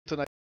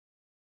tonight.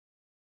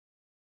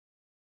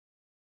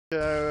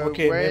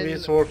 Okay, maybe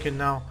it's working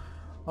now.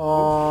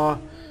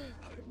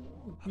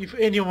 If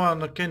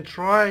anyone can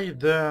try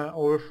the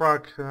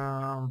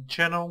OverFrag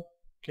channel,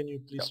 can you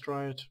please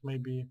try it?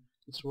 Maybe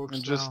it works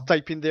and just now.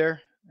 type in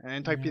there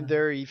and type in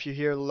there if you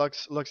hear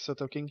Lux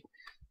talking.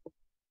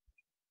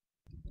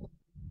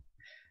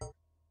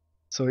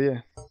 So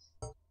yeah.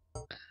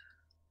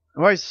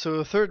 Alright,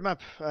 so third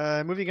map.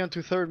 Moving on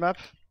to third map.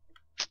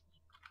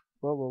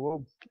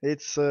 Whoa.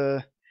 It's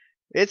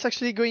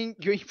actually going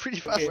pretty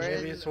fast. Okay,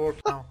 maybe it's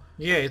working now.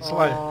 Yeah, it's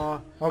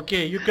live.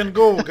 Okay, you can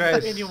go,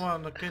 guys.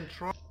 Anyone can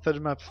try.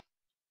 Third map.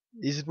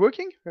 Is it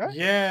working? Right?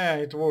 Yeah,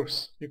 it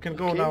works. You can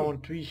go now on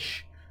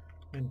Twitch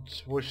and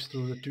watch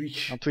through the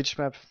Twitch. On Twitch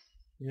map.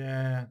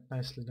 Yeah,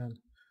 nicely done.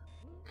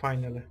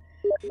 Finally.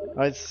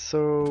 Alright,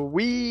 so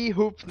we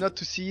hope not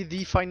to see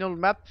the final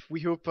map.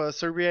 We hope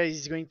Serbia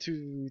is going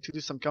to do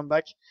some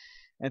comeback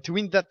and to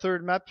win that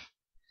third map.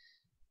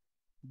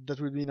 That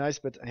would be nice,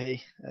 but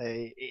hey,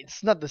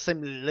 it's not the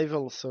same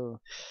level, so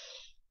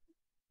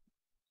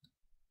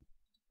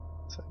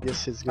I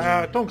guess it's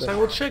gonna... Tonks, I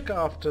will check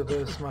after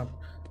this map,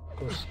 of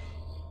course.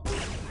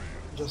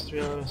 Just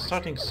we are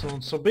starting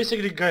soon. So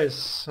basically,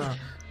 guys,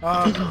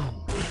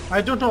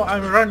 I don't know.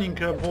 I'm running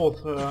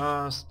both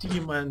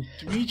Steam and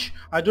Twitch.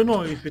 I don't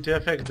know if it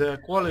affects the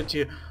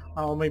quality,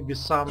 or maybe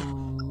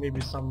some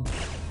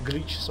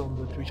glitches on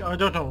the Twitch. I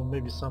don't know.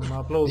 Maybe some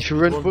uploads if you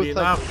run won't both be at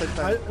enough. the same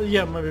time.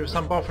 Yeah, maybe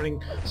some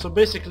buffering. So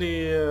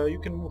basically, you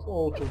can move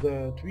all to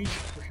the Twitch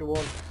if you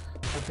want.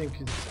 I think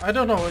it's, I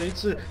don't know,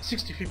 it's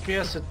 60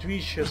 FPS at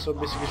Twitch, so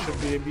basically it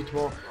should be a bit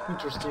more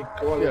interesting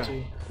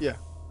quality. Yeah.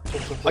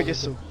 I guess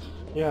so.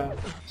 Yeah,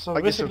 so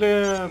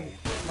basically,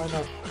 why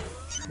not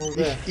move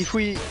there? If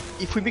we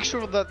make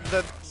sure that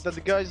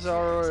the guys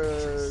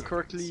are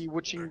correctly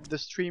watching the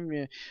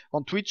stream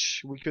on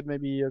Twitch, we could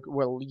maybe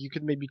well, you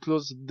could maybe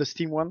close the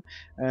Steam one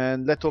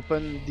and let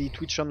open the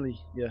Twitch only.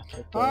 Yeah.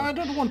 But, I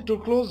don't want to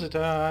close it.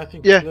 I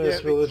think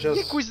players will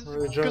just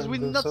because we're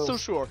not so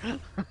sure.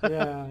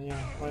 yeah,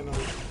 why not?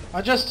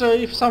 I just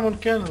if someone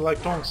can,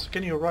 like Tonks,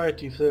 can you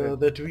write if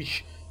the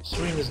Twitch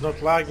stream is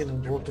not lagging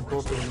and working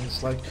properly?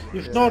 It's like,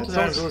 if not,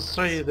 then we'll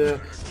say the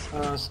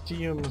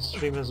Steam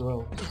stream as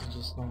well.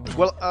 Just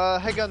well,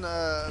 hang on,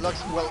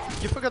 Lux. Well,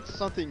 you forgot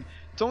something.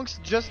 Tonks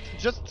just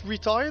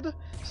retired,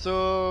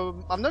 so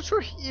I'm not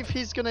sure if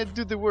he's gonna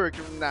do the work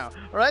now.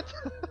 All right?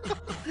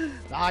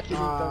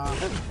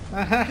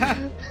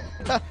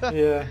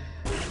 Yeah.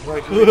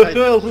 Like who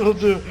else will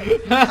do?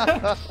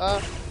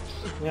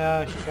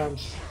 Yeah, he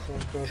comes. So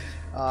of course.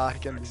 He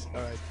can be.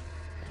 All right.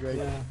 Great.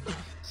 Yeah.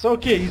 So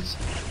okay, it's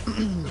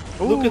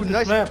look at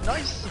this map.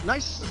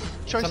 Nice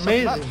choice. It's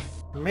amazing, of map.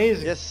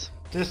 amazing. Yes.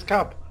 This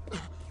cup,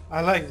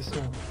 I like this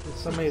one.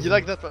 It's amazing. You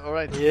like that? All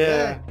right.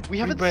 Yeah. We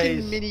haven't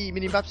seen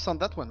many maps on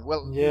that one.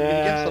 Well, mini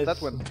yeah, games on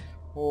that one.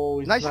 Oh,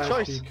 it's nice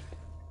choice. Peak.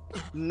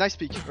 Nice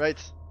pick,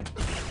 right?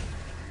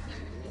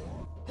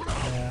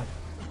 Yeah.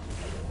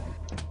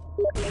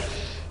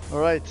 All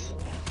right.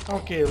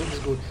 Okay, looks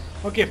good.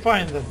 Okay,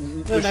 fine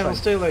then. Then I will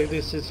stay like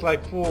this. It's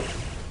like four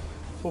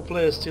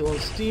players still on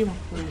Steam,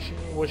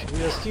 watching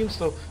via Steam.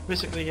 So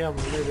basically, yeah,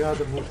 maybe I'll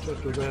move to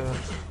the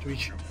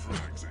Twitch.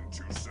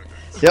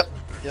 Yep.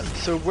 Yeah.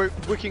 So we're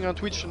working on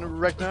Twitch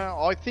right now.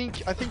 I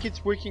think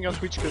it's working on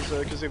Twitch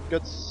because they've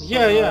got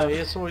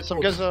some, so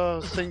some guys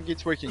are saying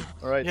it's working.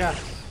 All right. Yeah.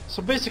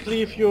 So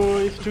basically, if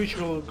Twitch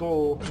will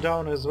go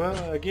down as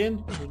well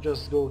again, you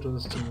just go to the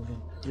Steam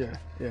again.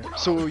 Yeah.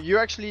 So you're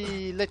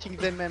actually letting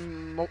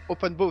them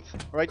open both,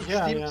 right?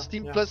 Yeah.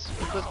 Steam plus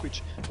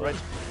Twitch, right?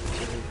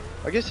 So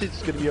I guess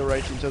it's gonna be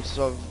alright in terms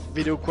of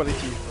video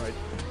quality, right?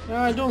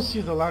 Yeah, I don't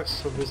see the lags,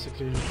 so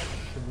basically it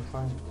should be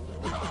fine.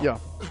 Yeah.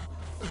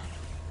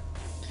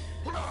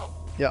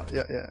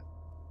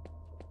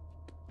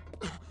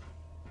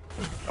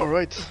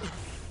 Alright.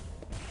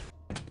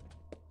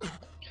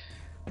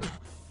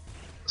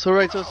 So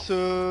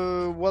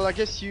well, I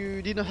guess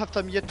you didn't have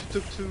time yet to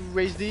talk to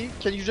Raze D.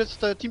 Can you just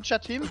team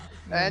chat him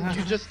and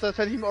you just tell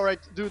him, alright,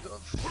 dude,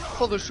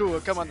 for the show,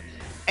 come on.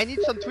 And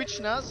it's on Twitch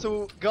now,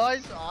 so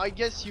guys, I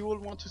guess you all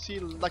want to see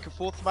like a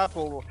fourth map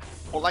or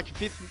like a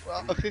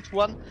fifth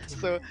one.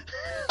 So,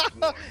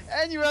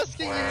 and you're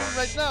asking him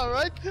right now,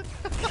 right?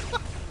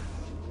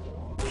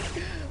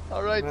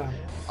 All right. Yeah.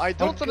 I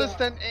don't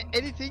understand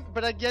anything,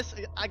 but I guess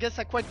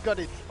I quite got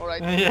it. All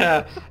right.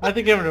 Yeah, I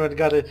think everyone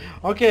got it.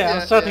 Okay,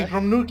 I'm starting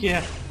from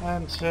Nuki,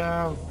 and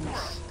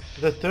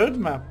the third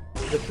map,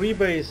 the free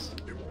base.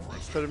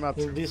 Third map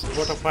in this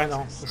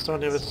quarterfinal,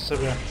 Estonia vs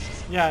Serbia.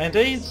 Yeah, and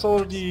it's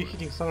already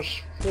hitting some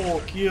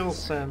 4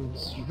 kills and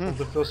from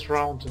the first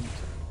round and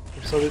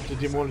absolutely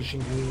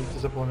demolishing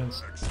his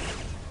opponents.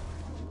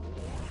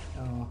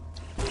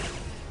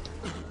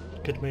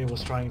 Kitmay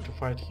was trying to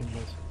fight him,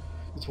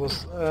 but it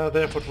was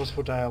the effort was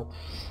futile.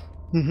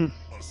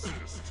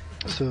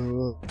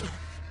 So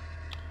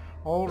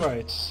all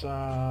right.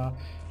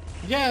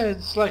 Yeah,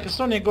 it's like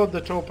Estonia got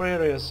the top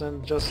areas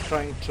and just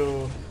trying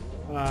to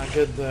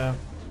get the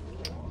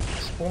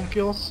spawn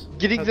kills.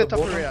 Getting the top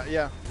area,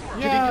 yeah.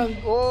 Yeah.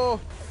 Oh,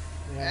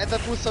 Yeah. And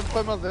that was some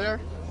pummel there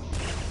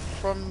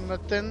from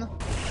 10.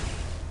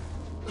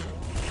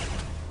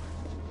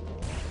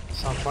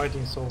 Some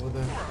fightings over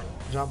the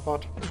jump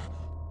out.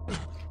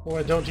 Oh,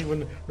 I don't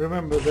even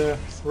remember the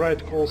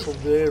right calls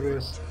of the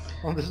areas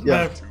on this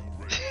Yeah. map.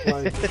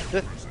 Like,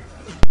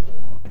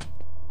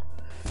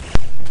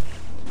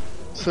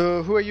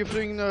 So who are you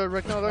playing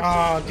right now,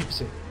 Alex?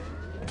 Dipsy.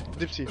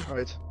 Dipsy,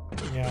 right.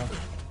 Yeah.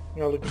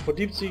 We are looking for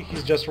Dipsy.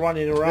 He's just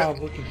running around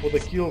looking for the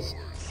kills.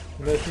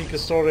 And I think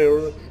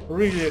Estonia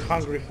really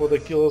hungry for the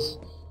kills.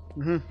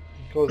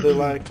 Because they're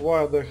like,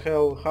 why the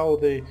hell, how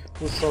they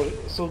was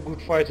so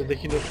good fight at the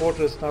Hidden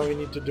Fortress, now we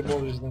need to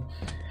demolish them.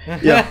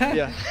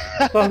 Yeah.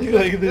 Something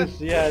like this,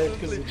 yeah, it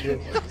could be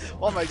true.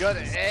 Oh my god,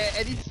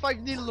 and it's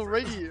 5-0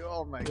 already.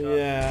 Oh my god.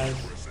 Yeah.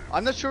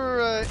 I'm not sure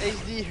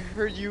HD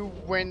heard you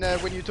when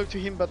you talked to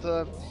him, but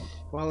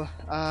well,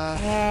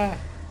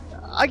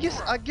 I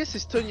guess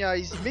Estonia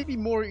is maybe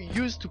more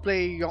used to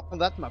play on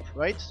that map,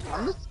 right?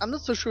 I'm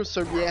not so sure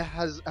Serbia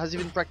has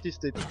even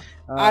practiced it.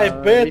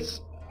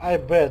 I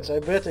bet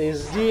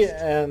SD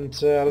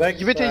and Lex.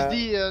 You bet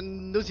SD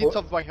knows it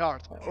off by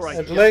heart. Alright.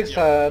 And Lex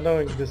are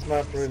knowing this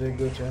map really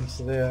good, and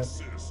so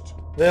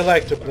they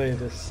like to play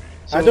this.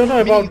 So I don't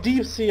know about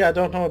Deep Sea, I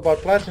don't know about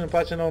Platinum.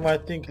 Platinum, I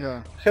think,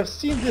 Yeah. have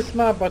seen this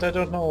map, but I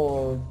don't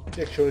know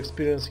actual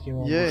experience him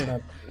on this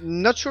map.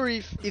 Not sure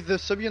if the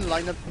Serbian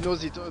lineup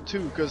knows it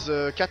too, because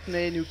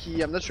Katne,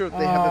 Nuki, I'm not sure if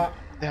they have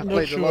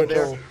played a lot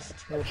there.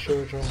 Not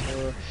sure at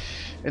all.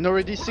 And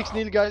already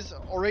 6-0 guys,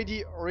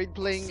 already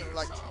playing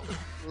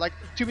like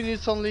 2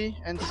 minutes only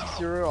and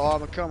 6-0.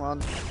 Oh come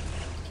on.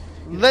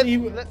 Let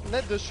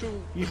the show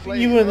play,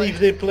 Even right? if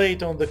they play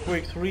it on the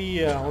Quake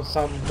 3 on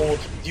some mode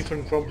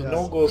different from the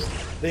no-ghost,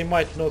 they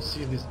might not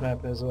see this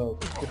map as well.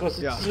 Because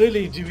it's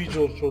really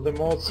individual for the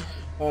mods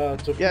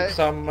to pick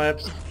some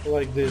maps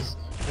like this,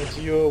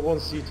 and you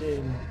won't see it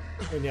in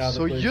any other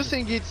So places. you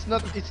think it's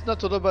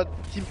not all about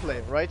team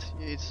play, right?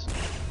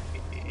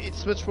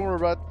 It's much more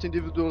about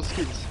individual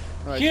skills.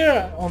 Right.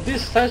 Here on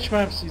these such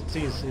maps it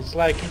is. It's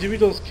like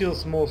individual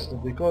skills mostly,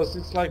 because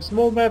it's like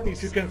small map.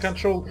 If you can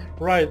control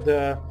right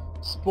the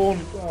spawn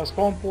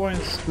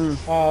points,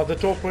 the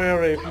top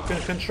area, if you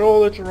can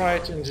control it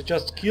right and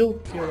just kill,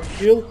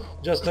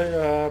 just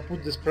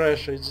put this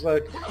pressure. It's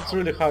like it's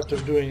really hard to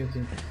do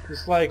anything.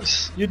 It's like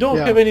you don't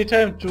have any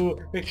time to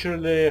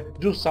actually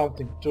do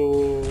something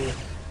to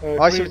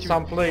create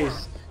some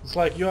place. It's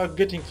like you are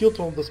getting killed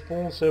on the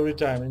spawns every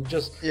time, and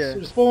just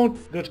spawn,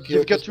 get killed.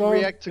 You've got to spawn,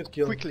 react get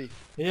killed. quickly.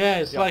 Yeah,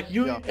 it's like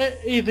you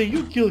either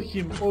you kill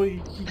him or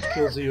he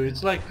kills you.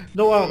 It's like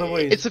no other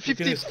way. It's a you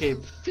can escape.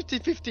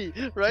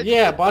 50-50, right?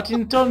 Yeah, but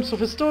in terms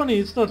of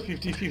Estonia, it's not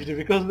 50-50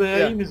 because the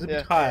aim is a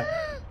bit higher.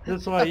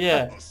 That's why,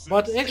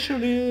 But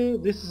actually,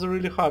 this is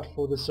really hard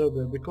for the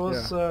Serbia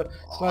because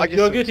it's like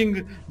you're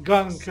getting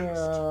ganked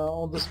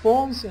on the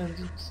spawns, and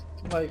it's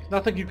like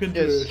nothing you can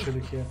do actually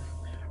here.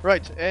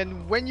 Right,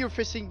 and when you're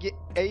facing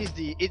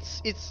ASD,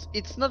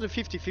 it's not a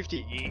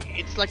 50-50,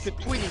 it's like a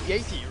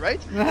 20-80, right?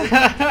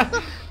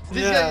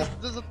 This guy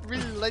doesn't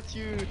really let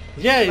you...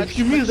 Yeah, if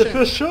you miss the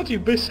first shot, you're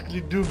basically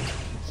doomed.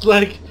 It's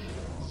like...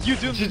 You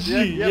doomed,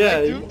 GG,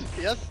 like doomed,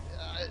 yes.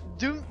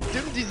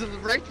 Doomed is the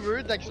right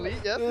word, actually,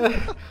 yes.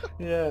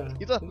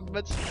 You don't have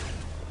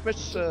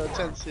much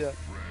chance,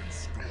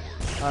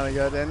 Oh my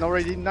god, and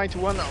already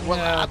 9-1, well,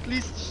 at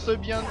least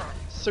Serbian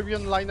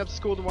lineup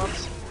scored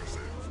once.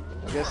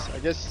 I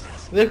guess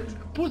they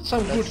put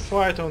some good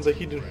fight on the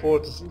Hidden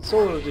Fortress. It's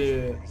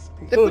already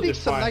they're putting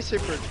some nice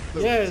effort. Though.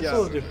 Yeah, it's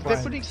already fine.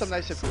 They're putting some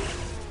nice effort.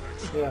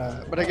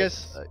 Yeah, but I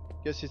guess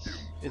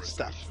it's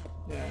tough.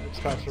 Yeah, it's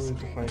hard really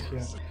to fight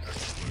here.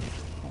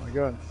 Oh my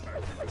god,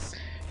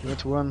 you went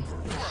to one.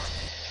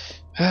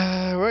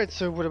 Right,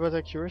 so what about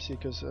accuracy?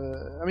 Because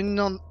I mean,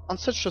 on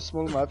such a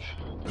small map,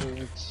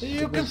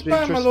 you can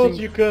spam a lot.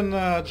 You can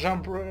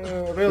jump,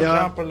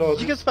 jump a lot.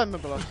 You can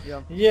spam a lot.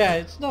 Yeah,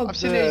 it's not. I've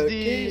seen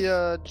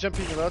ASD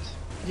jumping a lot.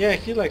 Yeah,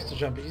 he likes to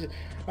jump.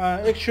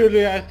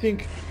 Actually, I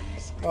think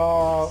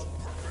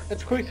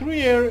at Quake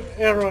 3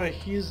 era,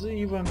 he's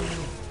even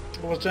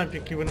was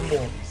jumping even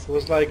more. It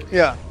was like he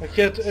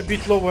had a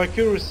bit lower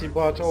accuracy,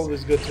 but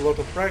always got a lot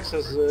of frags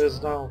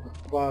as now.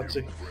 But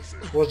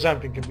was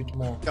jumping a bit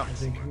more. I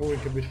think moving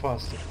a bit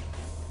faster.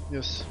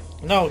 Yes.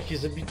 Now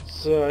he's a bit,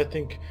 I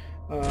think,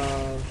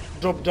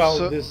 dropped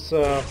down this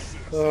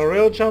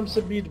rail jumps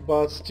a bit,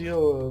 but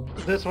still,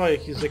 that's why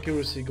his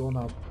accuracy gone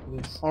up.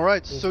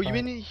 Alright, so you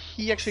mean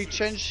he actually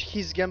changed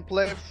his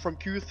gameplay from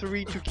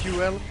Q3 to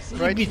QL,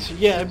 right?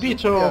 A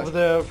bit of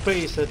the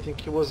pace. I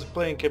think he was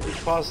playing a bit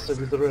faster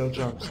with the rail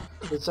jumps.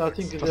 I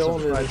think they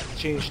only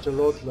changed a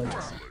lot, like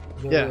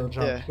the rail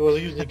jump. He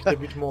was using it a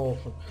bit more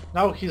often.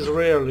 Now he's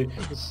rarely,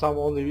 it's some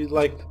only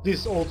like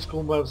these old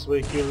school maps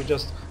where he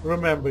just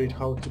remembered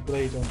how he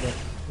played on the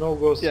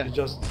no-ghost, he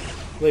just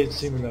played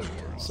similar.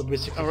 So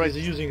basically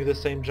he's using the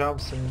same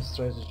jumps and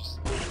strategies.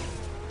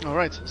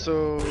 Alright,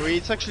 so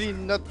it's actually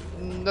not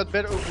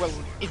better. Well,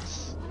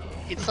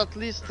 it's at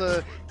least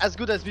as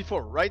good as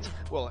before, right?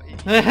 Well,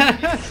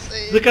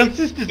 The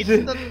consistency.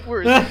 it's not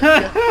worse.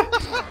 Yeah.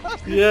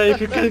 Yeah, if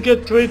you can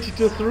get 20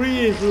 to 3,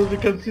 it will be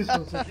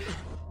consistency.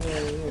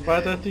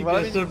 But I think Well,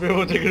 I mean- Serbia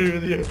would agree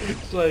with you.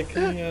 It's like,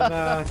 yeah,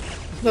 nah,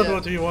 it's not Yeah.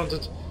 what we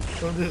wanted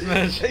from this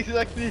match.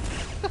 Exactly.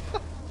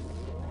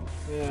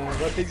 Yeah,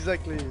 but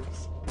Exactly.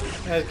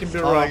 yeah, it can be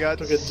Oh my rough god.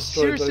 to get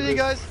destroyed Seriously, like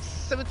guys,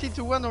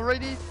 17-1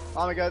 already.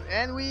 Oh my god,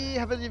 and we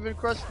haven't even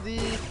crossed the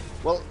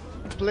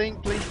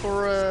playing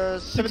for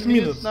 7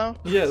 minutes now.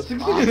 Yeah,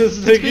 6 Ah, minutes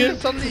 6 again.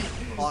 minutes only.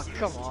 Oh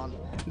come on.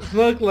 It's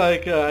not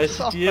like Oh my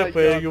ICTF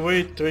where God. you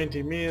wait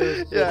 20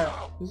 minutes. Yeah.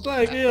 It's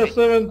like, yeah,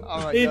 7,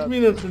 Oh my 8 God.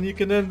 minutes and you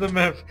can end the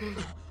map.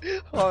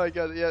 Oh my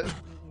god, yeah.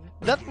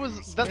 That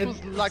was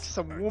like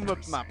some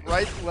warm-up map,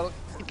 right? Well,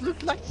 it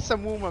looked like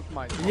some warm-up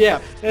map. Yeah,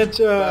 and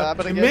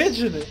but I guess-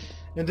 imagine it.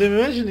 And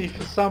imagine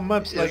if some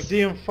maps like Yes.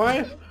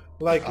 DM5,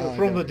 like Oh my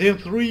from God. the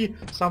DM3,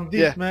 some of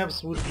these Yeah.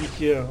 maps would be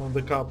here on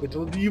the cup. It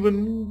would be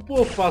even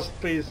more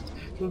fast-paced.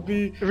 It would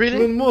be Really?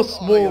 even more Oh my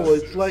small. God.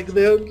 It's like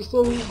they're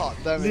so Oh,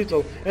 damn it.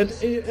 little. And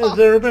as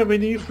I remember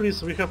in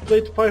E3, we have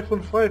played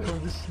 5-on-5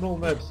 on these small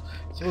maps.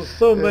 It was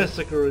so Yeah.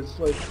 massacre. It's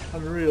like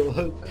unreal.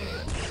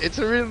 It's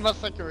a real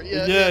massacre.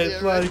 Yeah, Yeah,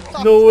 it's right. like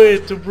Tough. no way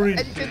to breathe.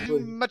 And you can't It's do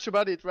like- much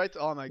about it, right?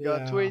 Oh my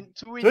god, Yeah.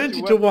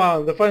 20 to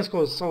 1, the final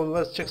score. So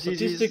let's check GG's.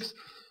 statistics.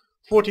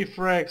 40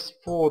 frags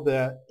for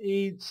the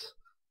 8,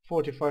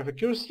 45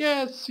 accuracy.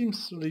 Yeah, it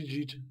seems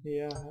legit.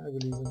 Yeah, I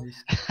believe in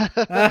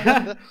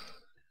this.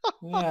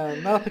 Yeah,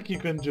 nothing you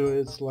can do.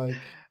 It's like,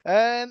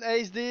 And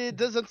ASD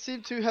doesn't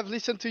seem to have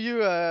listened to you,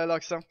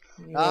 Loxa.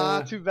 Ah,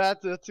 yeah, too bad,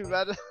 too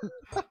bad.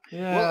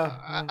 yeah.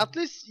 Well, at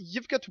least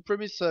you've got to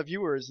promise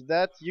viewers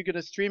that you're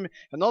gonna stream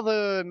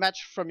another match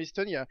from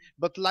Estonia,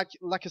 but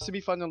like a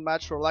semi-final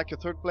match or like a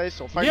third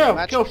place or final Yeah, of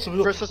match course.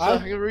 versus I-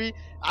 Hungary.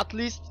 At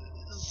least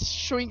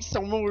showing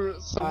some more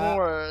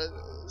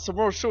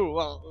show.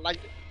 Well, like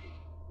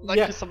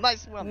Yeah. some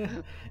nice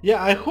one.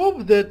 Yeah, I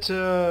hope that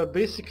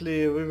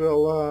basically we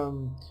will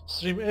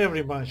stream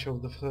every match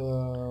of the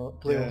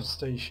playoff Yeah.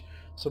 stage.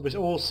 So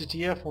basically all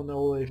CTF on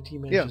all AFT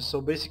matches. Yeah.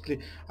 So basically,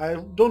 I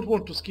don't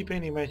want to skip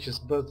any matches,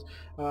 but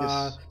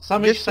Yes.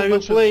 some Yes, matches some I will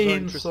matches play are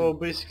in. So interesting.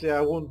 basically,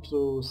 I want to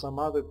some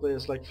other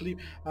players like Flip.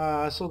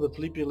 I saw that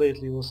Flippy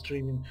lately was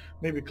streaming.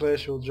 Maybe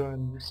Clash will join.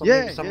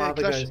 Maybe some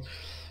other Clash. guys.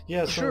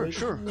 Yeah, so Sure, it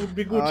sure. would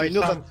be good I if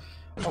know some.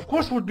 Of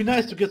course, it would be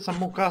nice to get some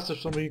more casters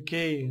from the UK.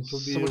 It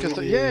would be Some casters.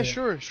 really, Yeah,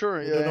 sure. I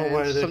don't know Yeah,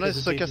 why and they're some nice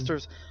hesitating.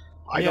 casters.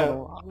 I Yeah.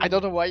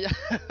 don't know why.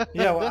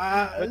 Yeah, well,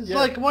 But it's yeah.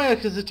 like why I'm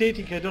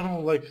hesitating. I don't know,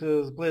 like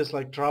players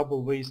like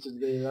Trouble wasted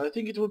there. I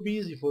think it would be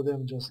easy for them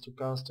just to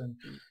cast and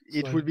it's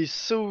It like- would be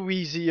so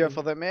easier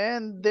for them,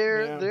 and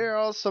there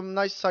are some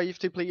nice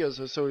IFT players.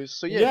 So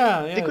yeah,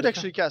 yeah, they could they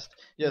actually cast.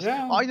 Yes,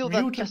 Yeah, I know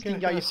that Mutant casting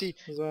can cast IFT.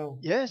 as well.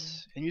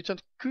 Yes, and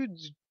Mutant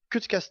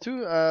could cast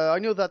too. I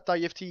know that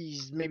IFT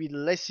is maybe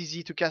less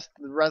easy to cast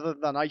rather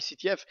than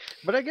ICTF,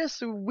 but I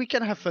guess we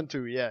can have fun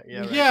too. Yeah,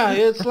 right. Yeah,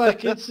 it's like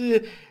it's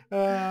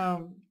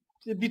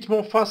a bit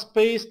more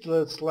fast-paced.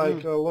 It's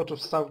like a lot of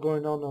stuff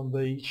going on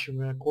the each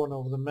corner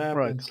of the map.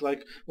 Right. It's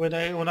like when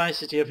on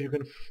ICTF you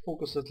can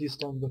focus at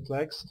least on the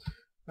flags.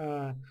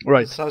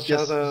 Right. Such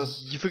Yes,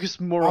 as you focus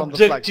more on the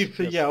flags.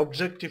 objective, Yes. yeah,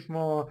 objective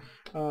more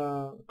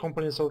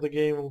components of the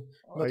game,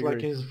 not like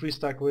agree. in the free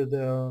stack where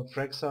the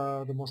frags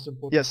are the most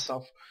important Yes.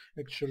 stuff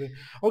actually.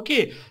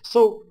 Okay, so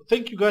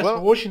thank you guys Well,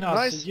 for watching us.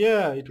 nice.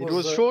 Yeah, It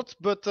was short,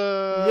 but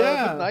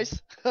yeah. nice.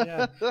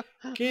 Yeah.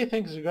 Okay,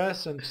 thanks you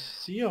guys and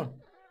see you.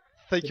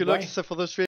 Thank you, Goodbye. Lux, for the stream.